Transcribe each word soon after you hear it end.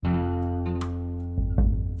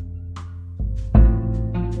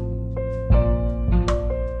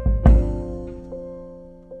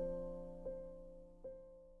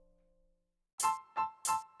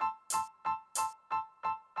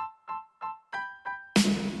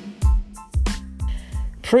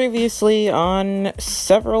Previously on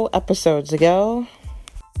several episodes ago.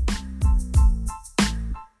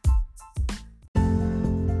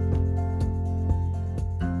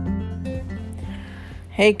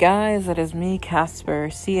 Hey guys, it is me, Casper,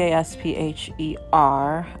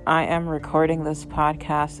 Caspher. I am recording this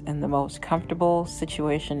podcast in the most comfortable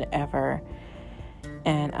situation ever,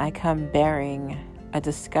 and I come bearing a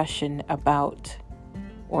discussion about,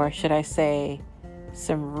 or should I say,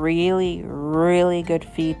 some really, really good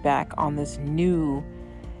feedback on this new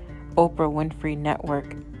Oprah Winfrey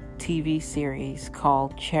Network TV series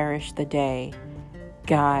called Cherish the Day.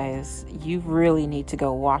 Guys, you really need to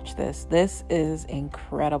go watch this. This is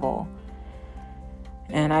incredible.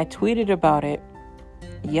 And I tweeted about it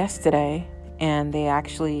yesterday, and they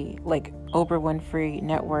actually, Oprah Winfrey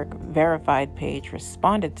Network verified page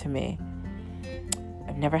responded to me.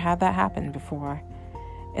 I've never had that happen before.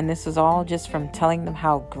 And this is all just from telling them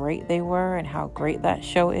how great they were and how great that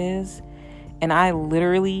show is. And I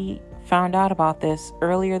literally found out about this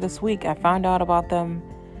earlier this week. I found out about them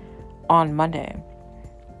on Monday.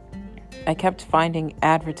 I kept finding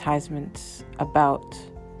advertisements about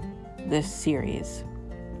this series.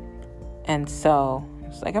 And so I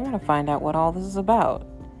was like, I'm going to find out what all this is about.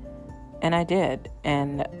 And I did.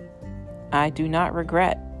 And I do not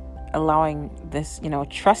regret allowing this,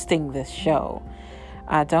 trusting this show.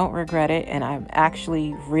 I don't regret it, and I'm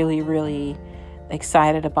actually really, really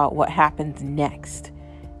excited about what happens next.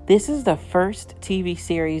 This is the first TV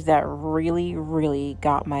series that really, really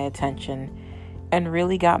got my attention and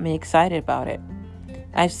really got me excited about it.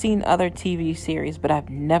 I've seen other TV series, but I've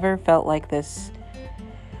never felt like this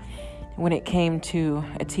when it came to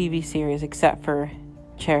a TV series except for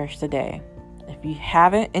Cherish the Day. If you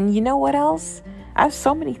haven't, and you know what else? I have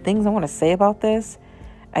so many things I want to say about this.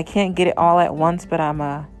 I can't get it all at once, but I'm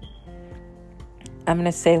going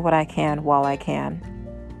to say what I can while I can.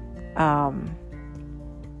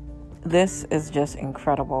 This is just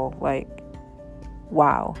incredible.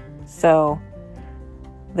 Wow. So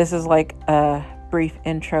this is like a brief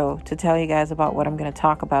intro to tell you guys about what I'm going to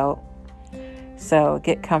talk about. So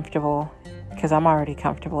get comfortable, because I'm already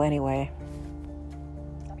comfortable anyway.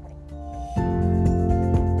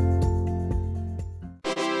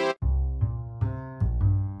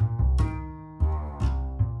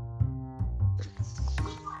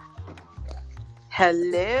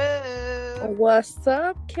 Hello. What's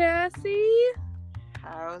up, Cassie?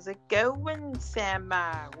 How's it going,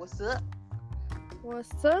 Samma? What's up?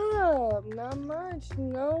 What's up? Not much,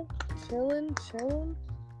 chilling.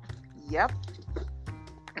 Yep.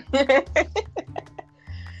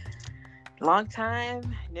 Long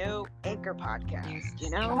time, no Anchor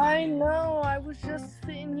podcast, I know. I was just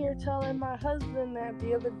sitting here telling my husband that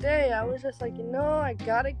the other day. I was just like, I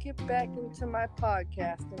gotta get back into my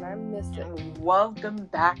podcast, and I miss it. Welcome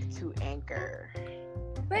back to Anchor.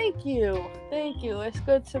 Thank you. It's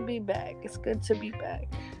good to be back.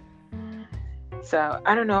 So,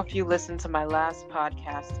 I don't know if you listened to my last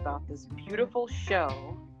podcast about this beautiful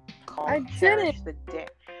show called Cherish the Day.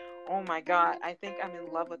 Oh my God, I think I'm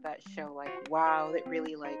in love with that show. Wow, it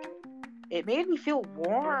really, it made me feel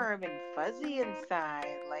warm and fuzzy inside.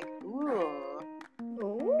 Ooh.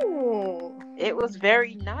 Ooh. It was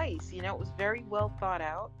very nice, it was very well thought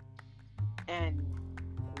out. And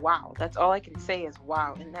wow, that's all I can say is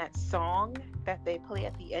wow. And that song that they play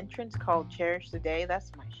at the entrance called Cherish the Day,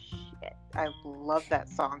 that's my shit. I love that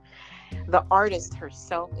song. The artist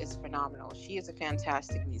herself is phenomenal. She is a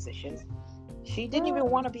fantastic musician. She didn't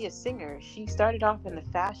even want to be a singer. She started off in the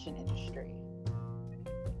fashion industry.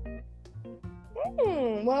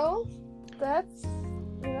 Well, that's,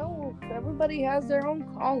 everybody has their own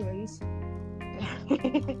callings.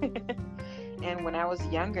 And when I was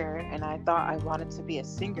younger and I thought I wanted to be a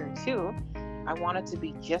singer too, I wanted to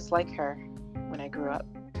be just like her when I grew up,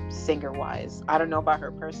 singer-wise. I don't know about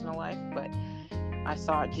her personal life, but I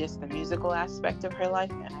saw just the musical aspect of her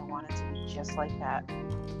life, and I wanted to be just like that.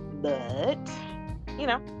 But,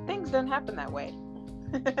 things didn't happen that way.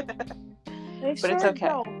 But it's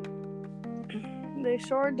okay. They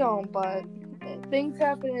sure don't, but things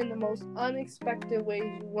happen in the most unexpected ways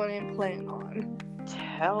you wouldn't plan on.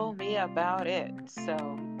 Tell me about it. So,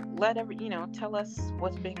 tell us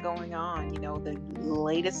what's been going on, the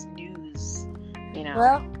latest news,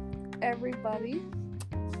 Well, everybody,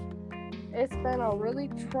 it's been a really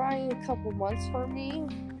trying couple months for me,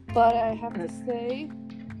 but I have to say,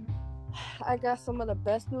 I got some of the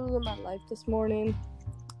best news in my life this morning,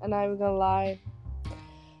 and I'm gonna lie.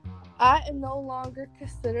 I am no longer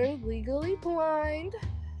considered legally blind.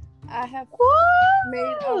 I have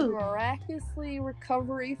made a miraculously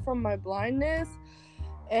recovery from my blindness,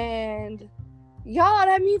 and Y'all,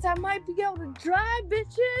 that means I might be able to drive,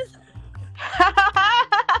 bitches.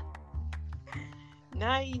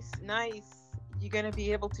 Nice. You gonna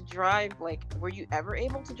be able to drive? Like, were you ever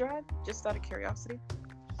able to drive? Just out of curiosity.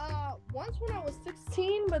 Once when I was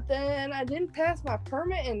 16, but then I didn't pass my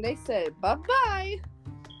permit, and they said bye-bye.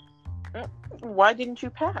 Why didn't you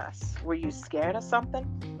pass? Were you scared of something?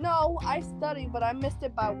 No, I studied, but I missed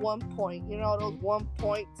it by 1 point. You know those 1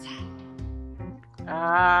 points.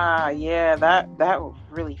 Yeah, that would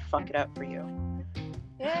really fuck it up for you.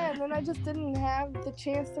 Yeah, and then I just didn't have the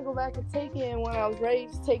chance to go back and take it. And when I was ready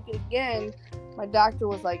to take it again, my doctor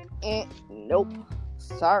was like, nope,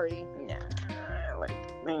 sorry. Yeah,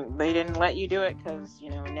 they didn't let you do it because,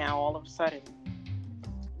 now all of a sudden,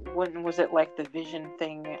 when was it like the vision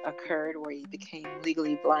thing occurred where you became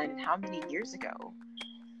legally blind? How many years ago?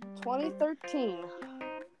 2013.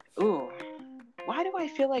 Ooh, why do I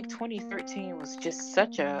feel like 2013 was just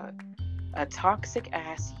such a toxic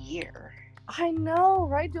ass year? I know,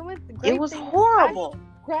 right? It was horrible. I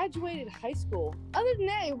graduated high school. Other than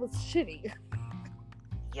that, it was shitty.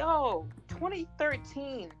 Yo,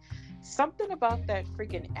 2013. Something about that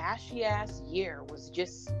freaking ashy ass year was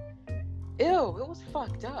just, ew, it was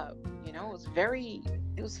fucked up. It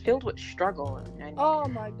was filled with struggle. And oh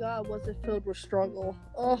my God, was it filled with struggle?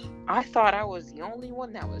 Oh, I thought I was the only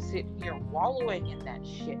one that was sitting here wallowing in that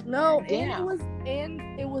shit. No, damn. and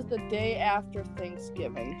it was the day after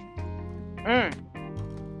Thanksgiving.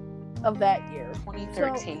 Of that year.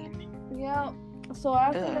 2013. So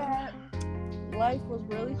after that, life was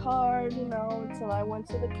really hard, until I went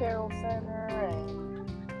to the Carroll Center and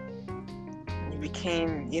you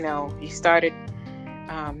became, you started,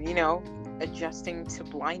 adjusting to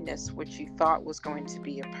blindness, which you thought was going to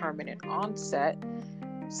be a permanent onset.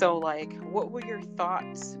 So, like, what were your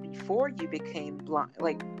thoughts before you became blind?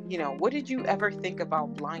 Like, what did you ever think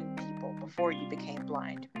about blind people before you became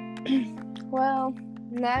blind? Well,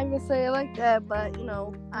 not even say it like that, but,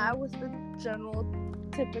 I was the general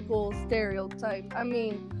typical stereotype. I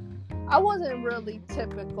mean, I wasn't really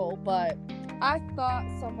typical, but I thought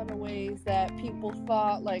some of the ways that people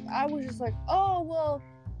thought, like, I was just like, oh, well,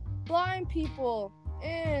 blind people,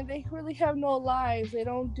 they really have no lives. They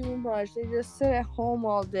don't do much. They just sit at home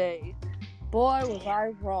all day. Boy, was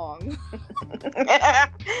I wrong.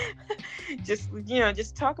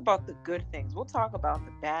 Just talk about the good things. We'll talk about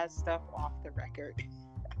the bad stuff off the record.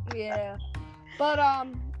 Yeah. But,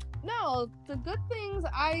 no, the good things,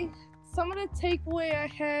 some of the takeaway I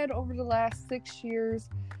had over the last 6 years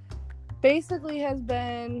basically has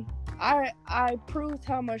been, I proved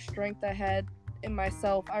how much strength I had in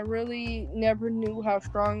myself. I really never knew how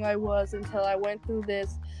strong I was until I went through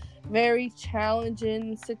this very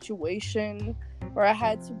challenging situation where I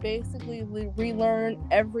had to basically relearn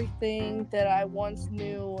everything that I once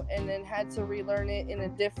knew and then had to relearn it in a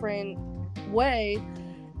different way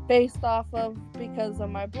because of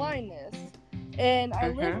my blindness. And I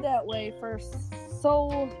lived that way for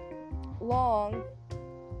so long,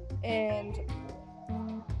 and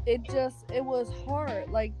it was hard.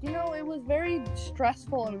 Like, it was very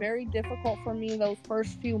stressful and very difficult for me those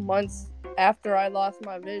first few months after I lost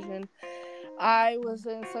my vision. I was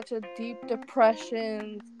in such a deep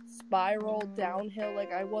depression, spiral downhill.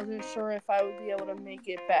 Like, I wasn't sure if I would be able to make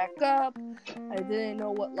it back up. I didn't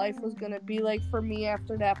know what life was going to be like for me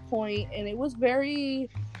after that point. And it was very,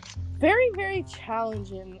 very, very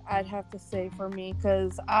challenging, I'd have to say, for me,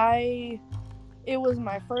 because it was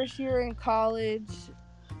my first year in college,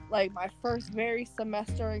 like my first very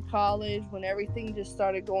semester in college, when everything just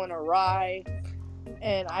started going awry.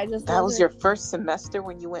 And that was your first semester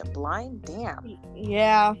when you went blind? Damn.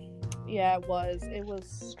 Yeah, it was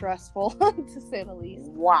stressful to say the least.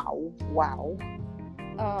 Wow.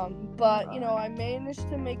 But I managed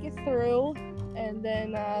to make it through, and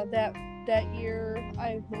then that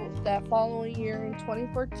following year in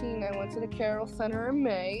 2014, I went to the Carroll Center in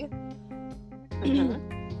May.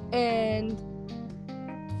 And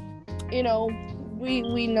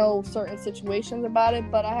we know certain situations about it,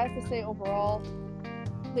 but I have to say overall,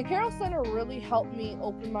 the Carroll Center really helped me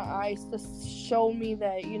open my eyes to show me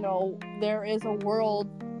that, there is a world,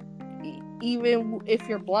 even if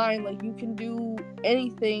you're blind, like, you can do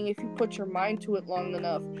anything if you put your mind to it long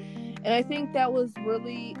enough. And I think that was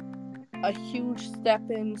really a huge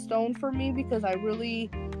stepping stone for me, because I really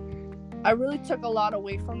took a lot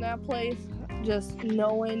away from that place, just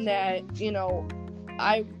knowing that,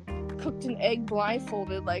 I cooked an egg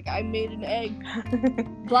blindfolded. Like, I made an egg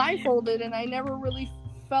blindfolded, and I never really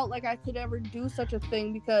felt like I could ever do such a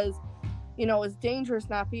thing, because it's dangerous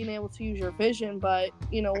not being able to use your vision. But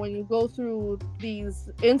when you go through these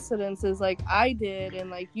incidences like I did and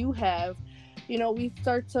like you have, we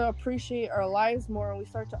start to appreciate our lives more, and we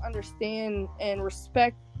start to understand and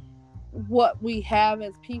respect what we have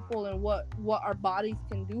as people and what our bodies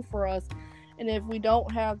can do for us. And if we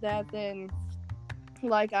don't have that, then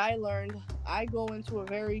like I learned, I go into a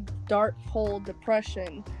very dark hole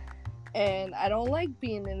depression, and I don't like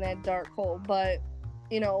being in that dark hole. But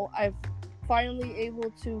I've finally able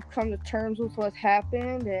to come to terms with what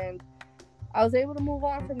happened, and I was able to move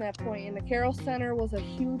on from that point. And the Carroll Center was a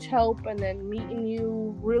huge help, and then meeting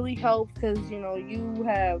you really helped, because you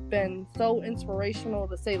have been so inspirational,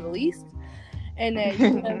 to say the least, and that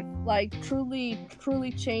you have like truly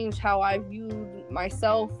changed how I viewed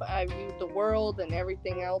myself, I viewed the world and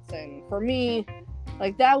everything else. And for me,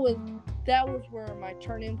 like that was where my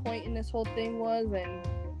turning point in this whole thing was. And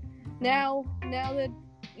now that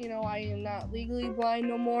I am not legally blind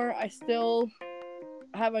no more, I still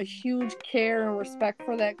have a huge care and respect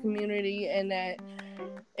for that community, and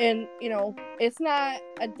it's not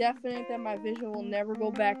a definite that my vision will never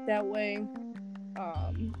go back that way,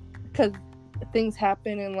 because things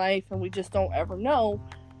happen in life and we just don't ever know.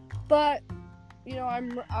 But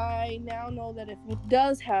I now know that if it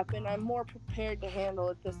does happen, I'm more prepared to handle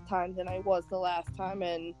it this time than I was the last time.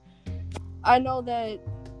 And I know that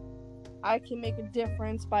I can make a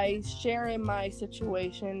difference by sharing my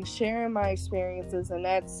situation, sharing my experiences, and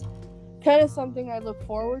that's kind of something I look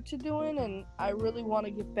forward to doing, and I really want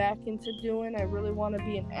to get back into doing. I really want to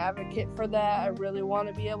be an advocate for that. I really want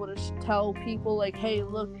to be able to tell people, like, hey,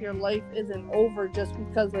 look, your life isn't over just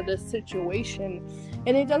because of this situation.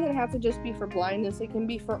 And it doesn't have to just be for blindness. It can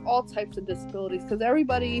be for all types of disabilities, because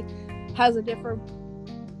everybody has a different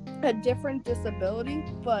disability.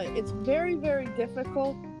 But it's very, very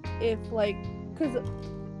difficult because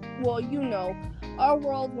our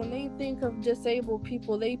world, when they think of disabled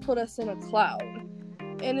people, they put us in a cloud,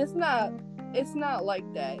 and it's not like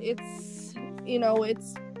that. It's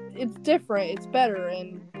different, it's better.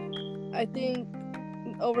 And I think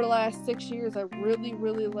over the last 6 years, I've really,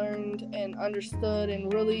 really learned and understood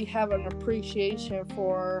and really have an appreciation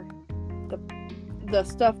for the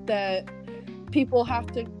stuff that people have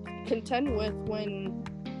to contend with when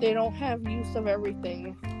they don't have use of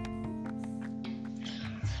everything.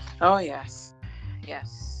 Oh, yes.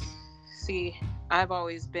 See, I've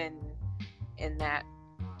always been in that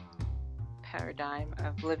paradigm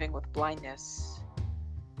of living with blindness.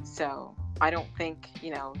 So I don't think,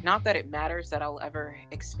 not that it matters that I'll ever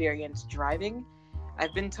experience driving.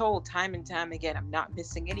 I've been told time and time again, I'm not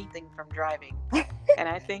missing anything from driving. And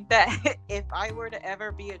I think that if I were to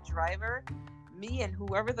ever be a driver, me and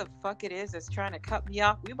whoever the fuck it is that's trying to cut me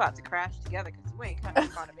off, we about to crash together, because you ain't coming in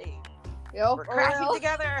front of me. Yep, we're crashing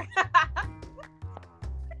together.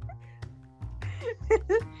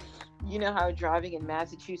 You know how driving in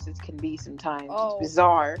Massachusetts can be sometimes. It's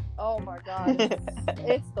bizarre. Oh my God.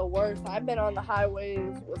 It's the worst. I've been on the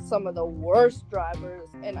highways with some of the worst drivers,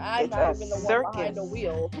 and I'm not even the one behind the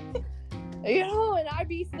wheel. And I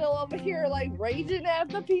be still over here like raging at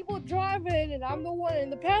the people driving, and I'm the one in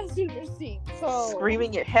the passenger seat. So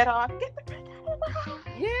screaming your head off. Get the frick out of the house.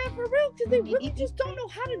 Yeah, for real, because they really just don't know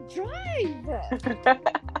how to drive.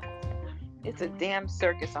 It's a damn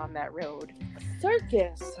circus on that road.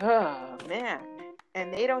 Circus. Oh man.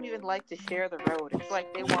 And they don't even like to share the road. It's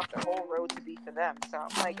like they want the whole road to be for them. So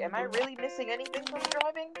I'm like, am I really missing anything from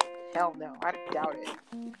driving? Hell no, I doubt it.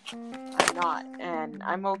 I'm not. And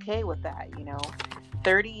I'm okay with that,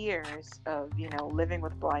 30 years of, living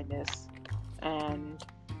with blindness and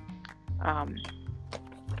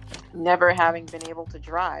never having been able to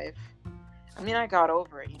drive. I mean, I got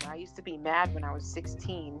over it. I used to be mad when I was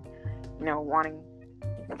 16, wanting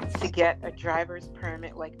to get a driver's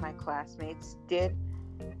permit like my classmates did.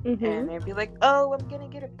 Mm-hmm. And they'd be like, oh, I'm gonna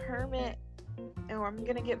get a permit, or I'm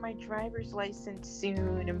gonna get my driver's license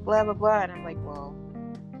soon, and blah blah blah. And I'm like, well,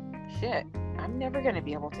 shit, I'm never gonna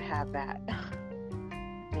be able to have that.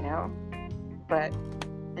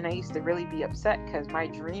 And I used to really be upset because my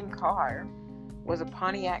dream car was a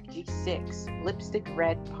Pontiac G6, lipstick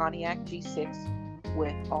red Pontiac G6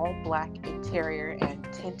 with all black interior and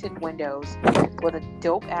tinted windows with a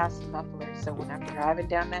dope ass muffler, so when I'm driving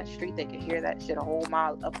down that street they could hear that shit a whole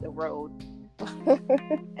mile up the road.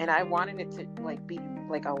 And I wanted it to be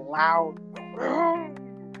like a loud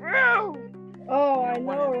oh, I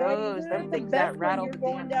know, right? Those, them things that rattle the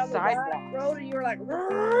damn sidewalks. Road and you're like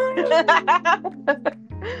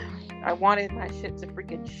I wanted my shit to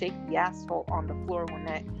freaking shake the asphalt on the floor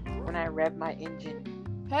when I rev my engine.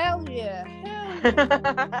 Hell yeah.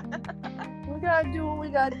 We gotta do what we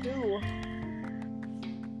gotta do.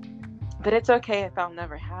 But it's okay if I'll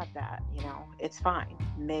never have that, It's fine.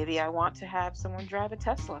 Maybe I want to have someone drive a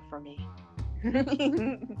Tesla for me.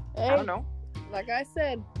 I don't know. Like I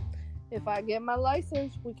said, if I get my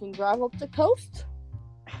license, we can drive up the coast.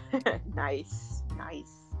 Nice.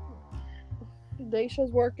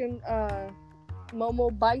 Daisha's working,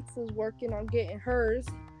 Momo Bites is working on getting hers.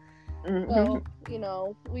 So,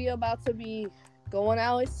 we about to be going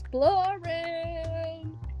out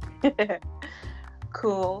exploring.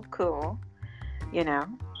 Cool.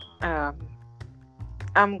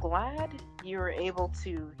 I'm glad you were able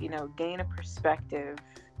to, gain a perspective,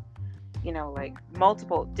 like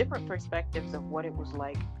multiple different perspectives of what it was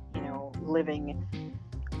like, living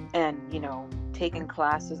and, taking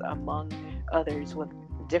classes among others with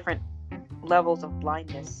different levels of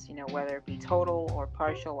blindness, whether it be total or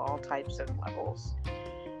partial, all types of levels.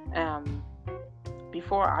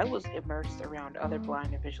 Before I was immersed around other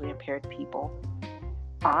blind and visually impaired people,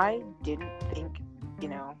 I didn't think,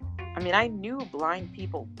 I knew blind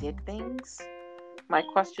people did things. My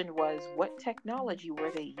question was, what technology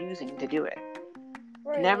were they using to do it?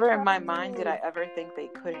 Right, Never in my mind did I ever think they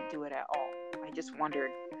couldn't do it at all. I just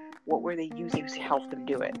wondered, what were they using to help them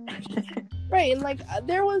do it? Right, and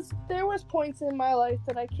there was points in my life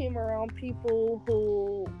that I came around people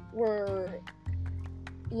who were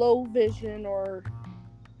low vision or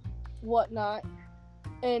whatnot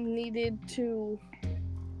and needed to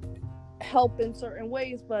help in certain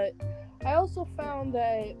ways, but I also found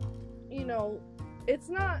that it's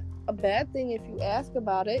not a bad thing if you ask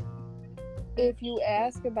about it. If you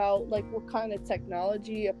ask about what kind of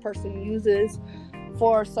technology a person uses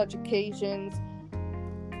for such occasions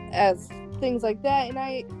as things like that, and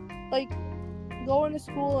I going to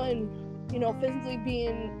school and physically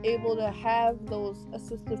being able to have those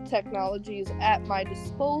assistive technologies at my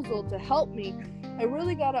disposal to help me, I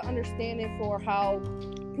really got to understand it for how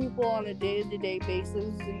people on a day-to-day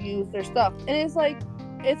basis use their stuff. And it's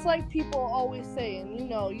like people always say, and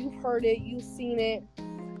you've heard it, you've seen it,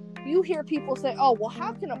 you hear people say, oh, well,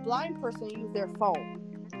 how can a blind person use their phone?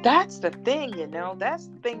 That's the thing, that's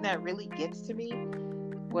the thing that really gets to me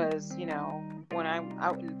was, when I'm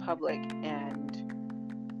out in public and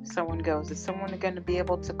someone goes, is someone going to be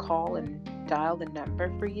able to call and dial the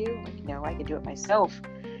number for you? I can do it myself.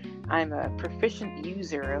 I'm a proficient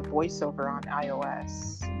user of VoiceOver on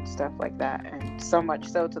iOS and stuff like that, and so much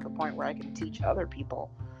so to the point where I can teach other people.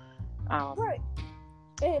 Right.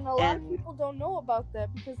 And a lot of people don't know about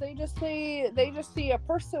that because they just see a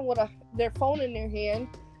person with their phone in their hand,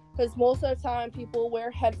 because most of the time people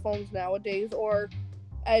wear headphones nowadays, or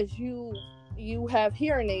as you have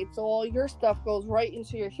hearing aids, so all your stuff goes right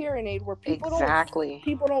into your hearing aid, where people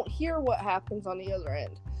don't hear what happens on the other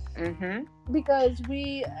end. Mm-hmm. Because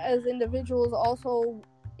we as individuals also,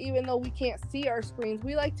 even though we can't see our screens,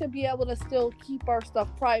 we like to be able to still keep our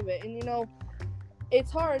stuff private. And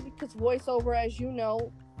it's hard because VoiceOver, as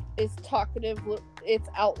is talkative, it's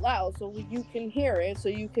out loud, so you can hear it, so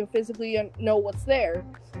you can physically know what's there.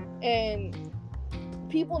 And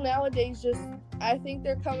people nowadays I think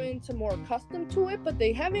they're coming to more accustomed to it, but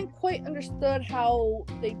they haven't quite understood how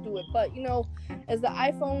they do it. But as the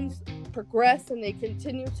iPhones progress and they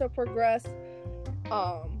continue to progress,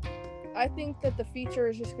 I think that the feature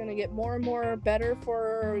is just going to get more and more better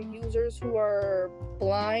for users who are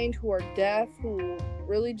blind, who are deaf, who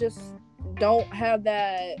really just don't have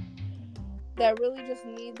that really just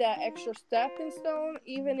need that extra stepping stone.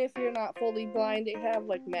 Even if you're not fully blind, they have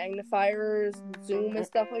magnifiers, Zoom and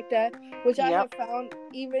stuff like that, which I have found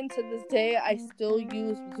even to this day I still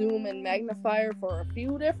use Zoom and magnifier for a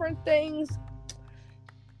few different things.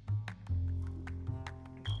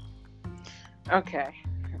 Okay.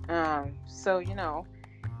 So,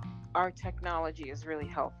 our technology is really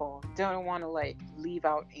helpful. Don't want to leave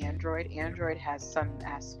out Android. Android has some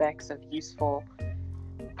aspects of useful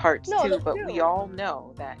parts too, but we all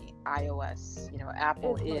know that iOS,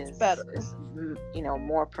 Apple is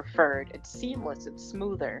more preferred. It's seamless, it's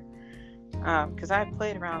smoother. Because I've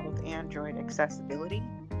played around with Android accessibility,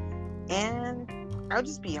 and I'll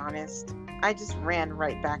just be honest, I just ran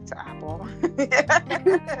right back to Apple.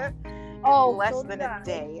 Less than a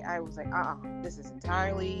day, I was like, this is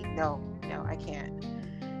entirely, no, I can't.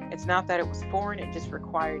 It's not that it was foreign, it just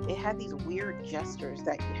it had these weird gestures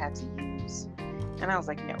that you had to use. And I was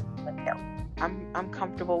like, no. I'm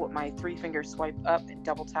comfortable with my 3-finger swipe up and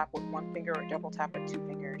double tap with 1 finger or double tap with 2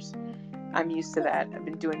 fingers. I'm used to that. I've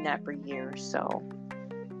been doing that for years, so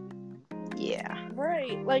yeah.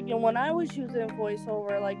 Right. And when I was using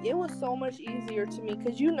VoiceOver, it was so much easier to me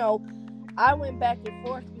because I went back and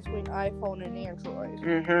forth between iPhone and Android.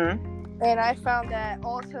 Mm-hmm. And I found that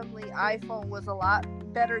ultimately iPhone was a lot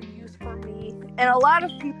better use for me. And a lot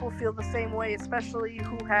of people feel the same way, especially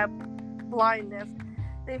who have blindness.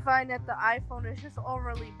 they find that the iPhone is just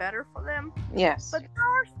overly better for them. Yes. But there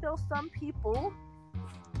are still some people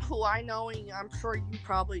who I know, and I'm sure you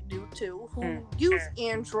probably do too, who use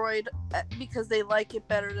Android because they like it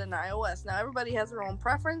better than iOS. Now, everybody has their own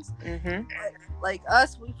preference. Mm-hmm. Like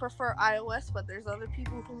us, we prefer iOS, but there's other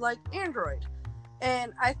people who like Android.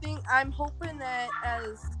 And I'm hoping that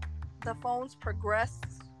as the phones progress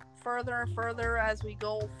further and further as we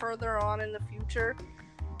go further on in the future,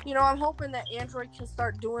 I'm hoping that Android can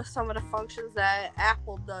start doing some of the functions that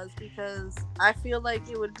Apple does, because I feel like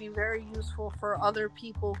it would be very useful for other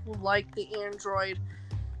people who like the Android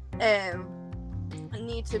and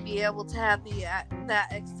need to be able to have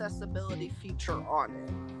that accessibility feature on it.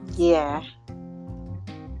 Yeah.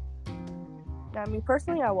 I mean,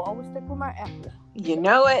 personally, I will always stick with my Apple. You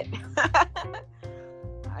know it.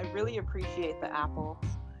 I really appreciate the Apple.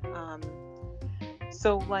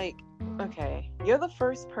 So, like, okay, you're the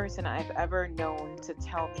first person I've ever known to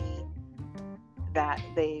tell me that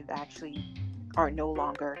they've actually are no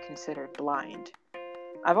longer considered blind.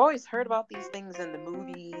 I've always heard about these things in the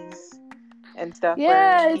movies and stuff.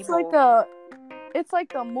 Yeah, where it's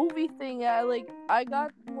like a movie thing. I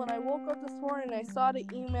got, when I woke up this morning, I saw the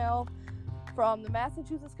email from the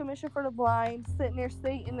Massachusetts Commission for the Blind sitting there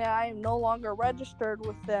stating that I am no longer registered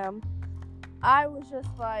with them. I was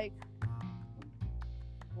just like,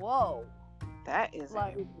 whoa. That is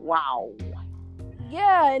like, wow.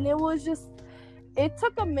 Yeah, and it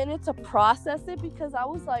took a minute to process it, because I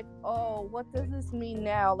was like, oh, what does this mean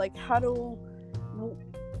now? Like, how do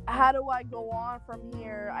I go on from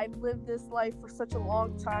here? I've lived this life for such a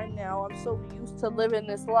long time now. I'm so used to living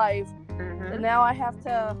this life. Mm-hmm. And now I have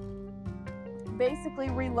to basically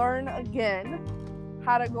relearn again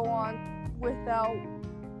how to go on without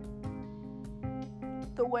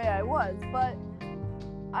the way I was. But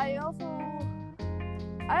I also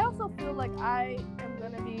feel like I am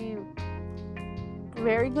going to be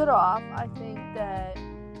very good off. I think that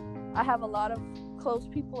I have a lot of close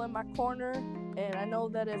people in my corner, and I know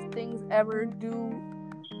that if things ever do,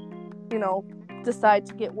 decide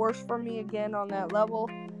to get worse for me again on that level,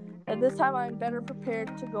 at this time I'm better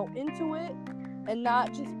prepared to go into it and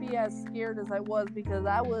not just be as scared as I was, because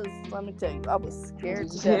let me tell you, I was scared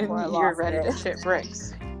to death when I lost it. You're ready to shit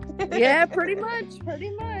bricks. Yeah, pretty much.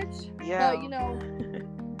 Yeah. But,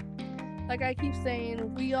 like I keep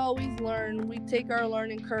saying, we always learn. We take our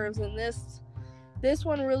learning curves, and this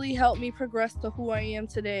one really helped me progress to who I am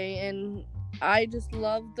today. And I just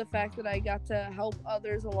love the fact that I got to help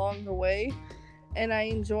others along the way, and I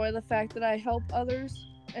enjoy the fact that I help others.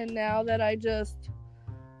 And now that I just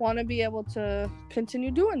want to be able to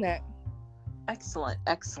continue doing that. Excellent.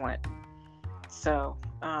 So,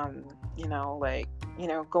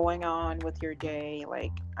 going on with your day,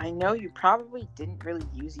 like, I know you probably didn't really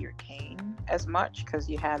use your cane as much because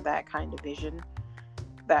you had that kind of vision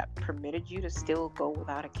that permitted you to still go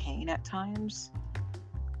without a cane at times.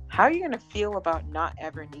 How are you going to feel about not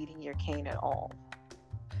ever needing your cane at all?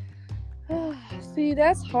 See,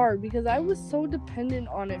 that's hard, because I was so dependent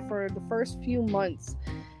on it for the first few months.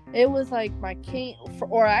 It was like my cane,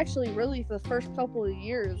 or actually really for the first couple of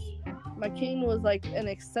years, my cane was like an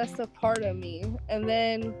excessive part of me. And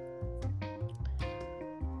then,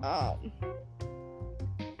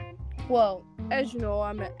 well, as you know,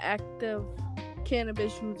 I'm an active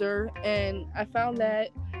cannabis user, and I found that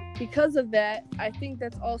because of that, I think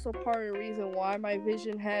that's also part of the reason why my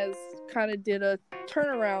vision has kind of did a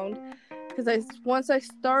turnaround. Because once I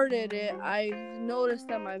started it, I noticed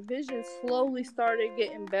that my vision slowly started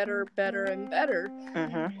getting better and better.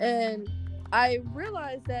 Mm-hmm. And I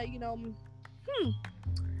realized that,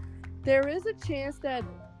 there is a chance that,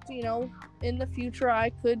 in the future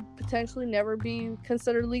I could potentially never be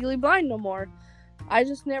considered legally blind no more. I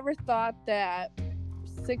just never thought that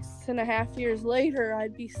 6.5 years later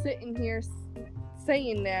I'd be sitting here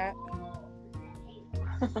saying that.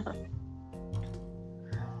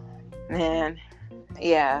 Man,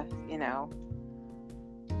 yeah,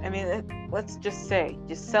 I mean, let's just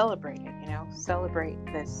celebrate it, celebrate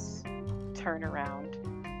this turnaround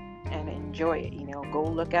and enjoy it, go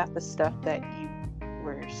look at the stuff that you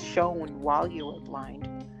were shown while you were blind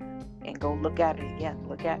and go look at it again.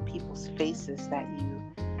 Look at people's faces that you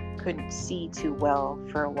couldn't see too well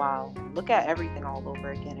for a while. Look at everything all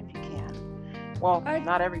over again if you can. Well,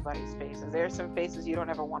 not everybody's faces. There's some faces you don't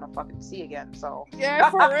ever want to fucking see again, so... Yeah,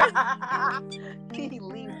 for real.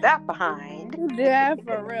 Leave that behind. Yeah,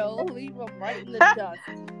 for real. Leave them right in the dust.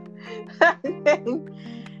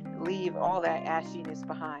 Leave all that ashiness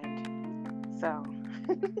behind. So...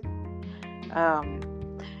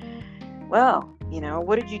 well,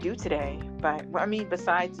 what did you do today? But, I mean,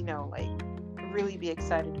 besides, really be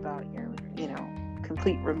excited about your,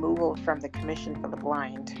 complete removal from the Commission for the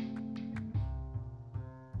Blind.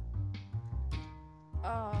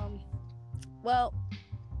 Well,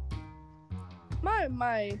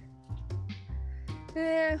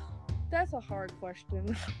 that's a hard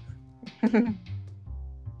question.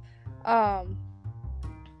 I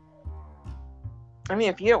mean,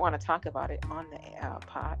 if you don't want to talk about it on the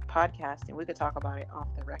podcast, and we could talk about it off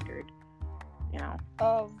the record,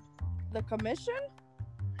 Of the commission?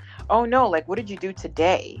 Oh no! Like, what did you do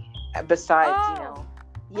today? Besides,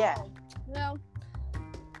 yeah. Well,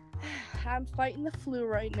 I'm fighting the flu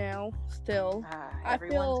right now. Still, I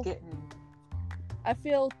feel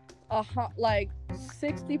like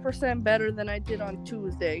 60% better than I did on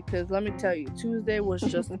Tuesday. Because let me tell you, Tuesday was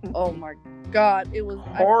just oh my god, it was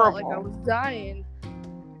horrible. I felt like I was dying.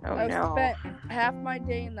 I spent half my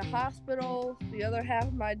day in the hospital, the other half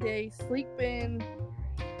of my day sleeping.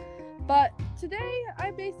 But today, I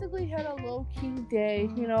basically had a low-key day.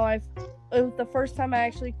 It was the first time I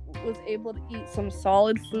actually was able to eat some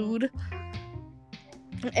solid food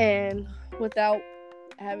and without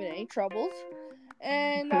having any troubles.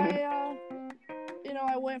 And I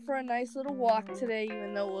went for a nice little walk today,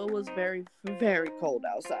 even though it was very, very cold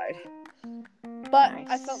outside. But nice.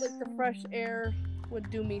 I felt like the fresh air would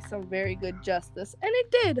do me some very good justice, and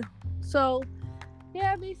it did. So,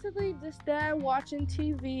 yeah, basically just that, watching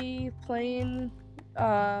TV, playing,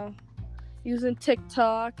 using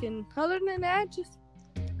TikTok, and other than that, just,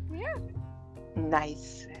 yeah.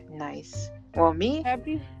 Nice. Well, me?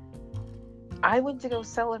 Happy? I went to go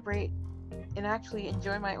celebrate and actually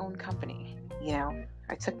enjoy my own company.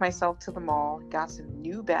 I took myself to the mall, got some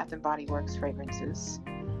new Bath & Body Works fragrances,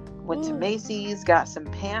 went to Macy's, got some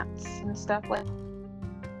pants and stuff like that.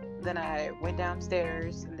 Then I went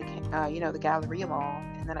downstairs in the Galleria Mall,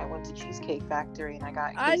 and then I went to Cheesecake Factory, and I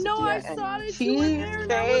got I know, I saw that you were there,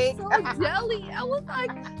 and I was so jelly. I was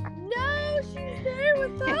like, no, she's there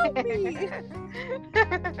without me.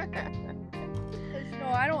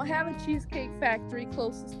 I don't have a Cheesecake Factory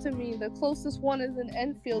closest to me. The closest one is in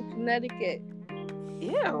Enfield, Connecticut.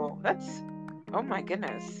 Ew, that's, oh my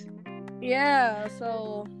goodness. Yeah,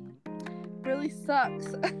 so really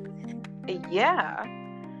sucks. Yeah.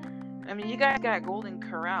 I mean, you guys got Golden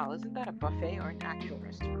Corral. Isn't that a buffet or an actual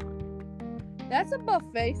restaurant? That's a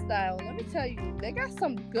buffet style. Let me tell you, they got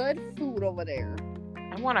some good food over there.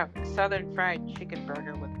 I want a Southern fried chicken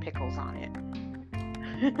burger with pickles on it.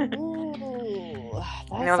 Ooh,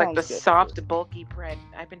 like the soft, bulky bread.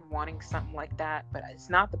 I've been wanting something like that, but it's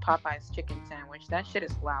not the Popeye's chicken sandwich. That shit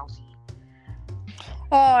is lousy.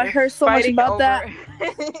 Oh, I heard so much about that.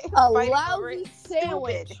 A lousy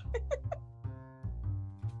sandwich.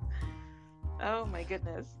 Oh my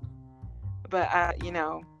goodness. But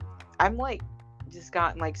I'm like just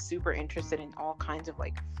gotten like super interested in all kinds of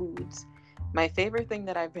like foods. My favorite thing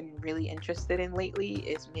that I've been really interested in lately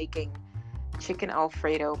is making chicken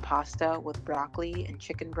Alfredo pasta with broccoli and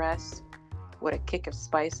chicken breast with a kick of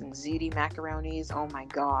spice and ziti macaronis. Oh my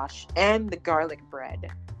gosh. And the garlic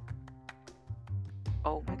bread.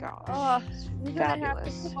 Oh my gosh. Oh, you're gonna have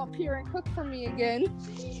to come up here and cook for me again.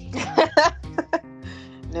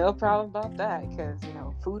 No problem about that, because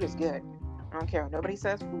food is good. I don't care what nobody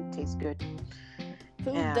says. Food tastes good.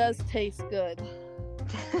 Food does taste good.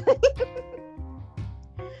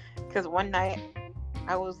 Because one night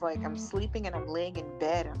I was like, I'm sleeping and I'm laying in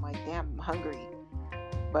bed. I'm like, damn, I'm hungry.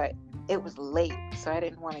 But it was late, so I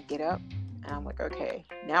didn't want to get up. And I'm like, okay,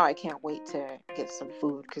 now I can't wait to get some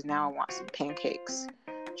food, because now I want some pancakes.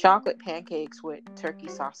 Chocolate pancakes with turkey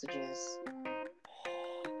sausages,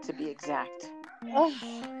 to be exact. Oh.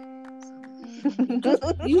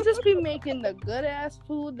 You just be making the good ass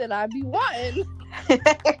food that I be wanting.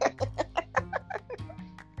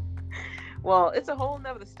 Well, it's a whole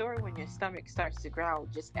nother story when your stomach starts to growl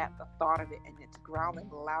just at the thought of it, and it's growling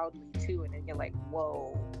loudly too, and then you're like,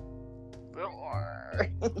 whoa.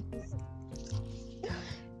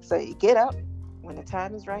 So you get up when the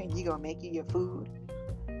time is right, and you gonna make you your food.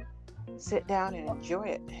 Sit down and enjoy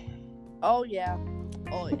it. Oh yeah.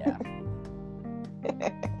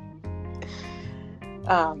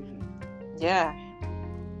 Yeah.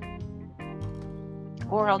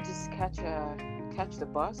 Or I'll just catch the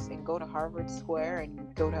bus and go to Harvard Square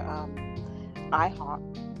and go to IHOP.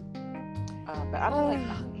 But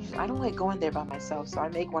I don't like going there by myself, so I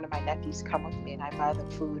make one of my nephews come with me, and I buy them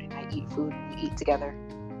food, and I eat food, and we eat together.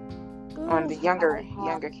 One of the younger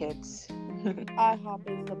kids. IHOP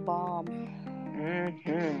is the bomb.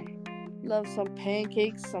 Mm-hmm. Love some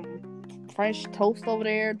pancakes, some French toast over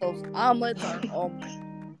there. Those omelets are, oh my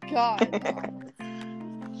god.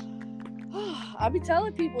 I be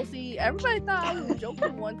telling people, see, everybody thought I was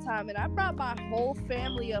joking one time, and I brought my whole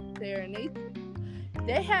family up there, and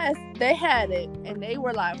they had it, and they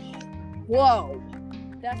were like, whoa,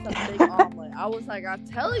 that's a big omelet. I was like, I'm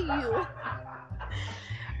telling you.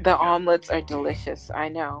 The omelets are delicious. I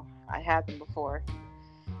know. I had them before.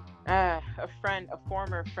 A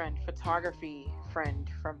former friend, photography friend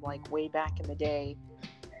from like way back in the day.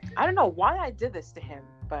 I don't know why I did this to him,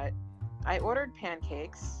 but I ordered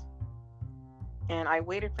pancakes and I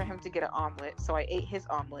waited for him to get an omelet, so I ate his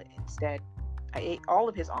omelet instead. I ate all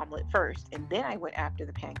of his omelet first, and then I went after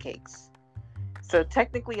the pancakes. So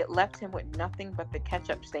technically it left him with nothing but the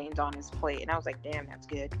ketchup stains on his plate, and I was like, damn, that's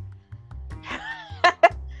good.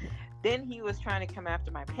 Then he was trying to come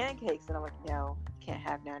after my pancakes, and I'm like, no, can't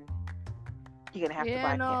have none. You're gonna have to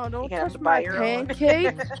buy. No, don't touch have to buy your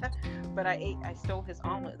pancake. But I stole his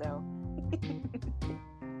omelet though.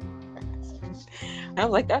 I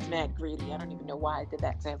was like, that's mad greedy. I don't even know why I did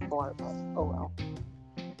that to him for, but oh well.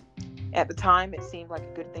 At the time, it seemed like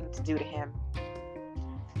a good thing to do to him,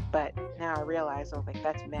 but now I realize I was like,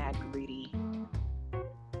 that's mad greedy.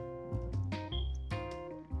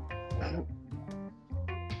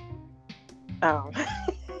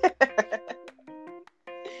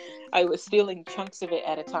 I was stealing chunks of it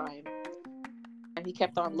at a time, and he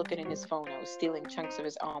kept on looking in his phone. I was stealing chunks of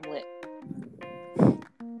his omelet.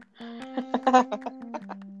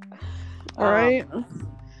 All right.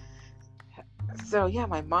 So yeah,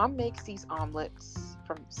 my mom makes these omelets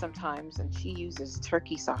from sometimes, and she uses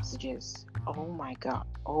turkey sausages. Oh my god!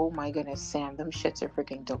 Oh my goodness, Sam, them shits are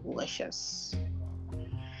freaking delicious.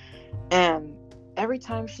 And every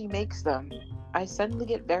time she makes them, I suddenly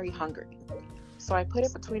get very hungry. So I put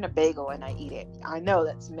it between a bagel and I eat it. I know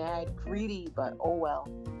that's mad greedy, but oh well.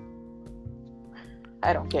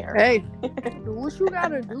 I don't care. Hey, do what you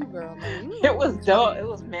gotta do, girl. It was dope. It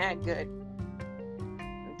was mad good.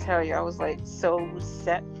 I tell you, I was like so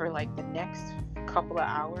set for like the next couple of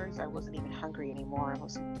hours. I wasn't even hungry anymore.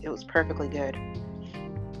 It was perfectly good.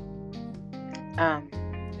 I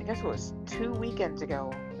guess it was 2 weekends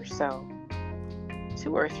ago or so.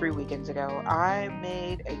 2 or 3 weekends ago, I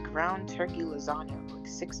made a ground turkey lasagna, like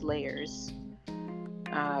 6 layers,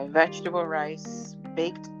 vegetable rice,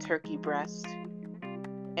 baked turkey breast,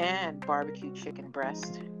 and barbecue chicken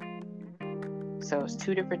breast. So it's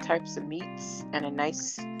 2 different types of meats and a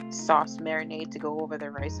nice sauce marinade to go over the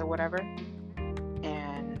rice or whatever.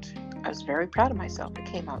 And I was very proud of myself. It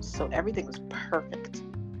came out so everything was perfect,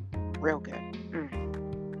 real good.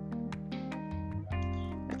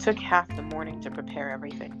 It took half the morning to prepare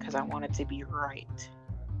everything because I wanted to be right.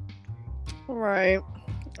 Right.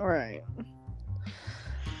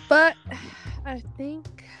 But I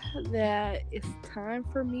think that it's time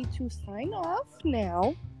for me to sign off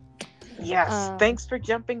now. Yes. Thanks for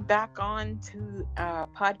jumping back on to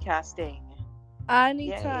podcasting.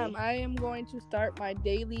 Anytime. Yay. I am going to start my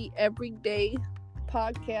daily, everyday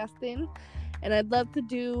podcasting, and I'd love to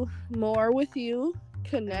do more with you.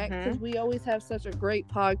 Connect, because we always have such a great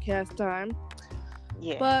podcast time.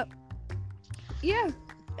 Yeah. But yeah.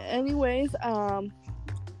 Anyways,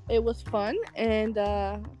 it was fun, and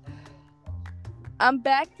I'm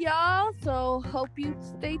back, y'all. So hope you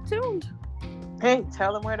stay tuned. Hey,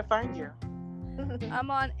 tell them where to find you. I'm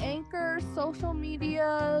on Anchor, social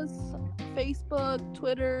medias, Facebook,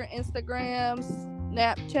 Twitter, Instagram,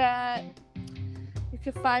 Snapchat. You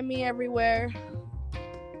can find me everywhere.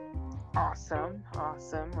 Awesome.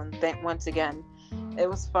 And once again, it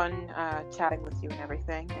was fun chatting with you and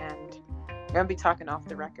everything, and I'm going to be talking off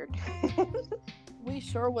the record. We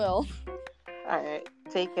sure will. All right.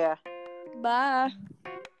 Take care. Bye.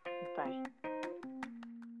 Bye.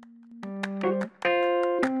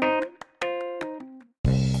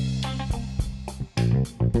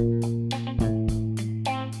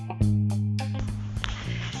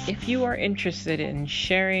 If you are interested in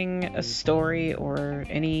sharing a story or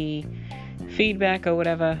any feedback or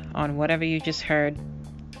whatever on whatever you just heard,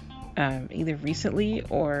 either recently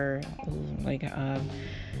or like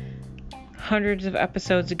hundreds of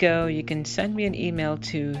episodes ago, you can send me an email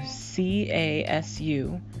to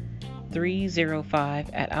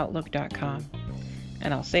casu305@outlook.com.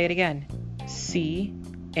 And I'll say it again,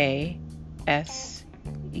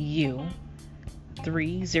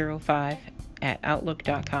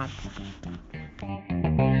 casu305@outlook.com.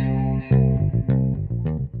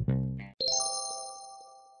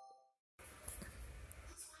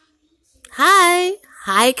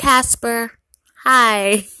 Hi, Casper.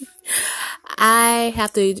 Hi. I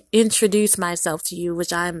have to introduce myself to you,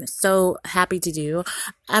 which I'm so happy to do.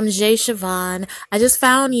 I'm Jay Siobhan. I just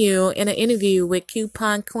found you in an interview with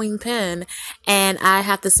Coupon Queen Pen, and I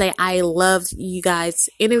have to say I loved you guys'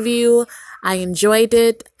 interview. I enjoyed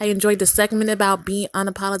it. I enjoyed the segment about being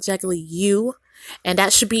unapologetically you, and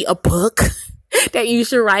that should be a book that you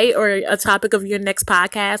should write, or a topic of your next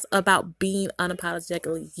podcast about being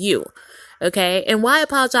unapologetically you. Okay? And why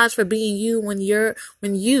apologize for being you when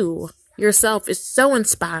you yourself is so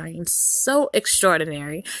inspiring, so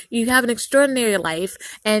extraordinary. You have an extraordinary life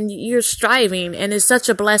and you're striving, and it's such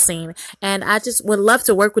a blessing. And I just would love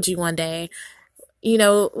to work with you one day.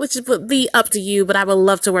 Which would be up to you, but I would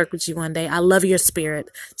love to work with you one day. I love your spirit.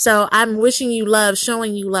 So I'm wishing you love,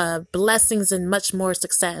 showing you love, blessings, and much more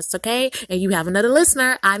success, okay? And you have another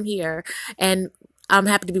listener. I'm here, and I'm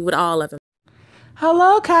happy to be with all of them.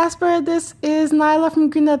 Hello, Casper. This is Nyla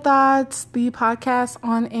from Green Thoughts, the podcast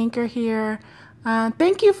on Anchor here.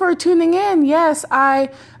 Thank you for tuning in. Yes,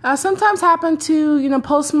 I sometimes happen to,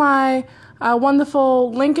 post my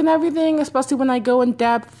wonderful link and everything, especially when I go in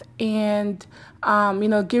depth and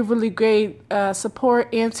give really great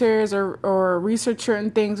support answers or research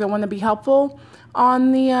certain things I want to be helpful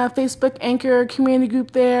on the Facebook Anchor community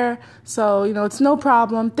group there. So, it's no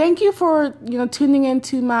problem. Thank you for, tuning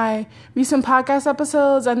into my recent podcast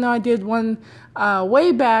episodes. I know I did one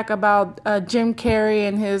way back about Jim Carrey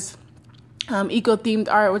and his eco-themed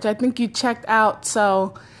art, which I think you checked out.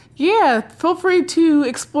 So, yeah, feel free to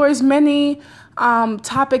explore as many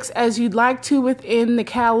topics as you'd like to within the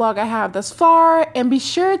catalog I have thus far, and be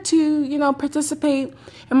sure to, participate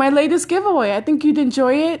in my latest giveaway. I think you'd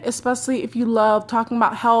enjoy it, especially if you love talking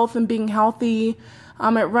about health and being healthy.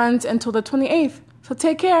 It runs until the 28th. So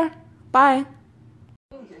take care. Bye.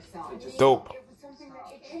 Dope.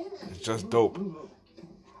 It's just dope.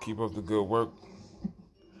 Keep up the good work.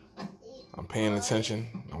 I'm paying attention.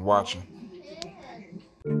 I'm watching.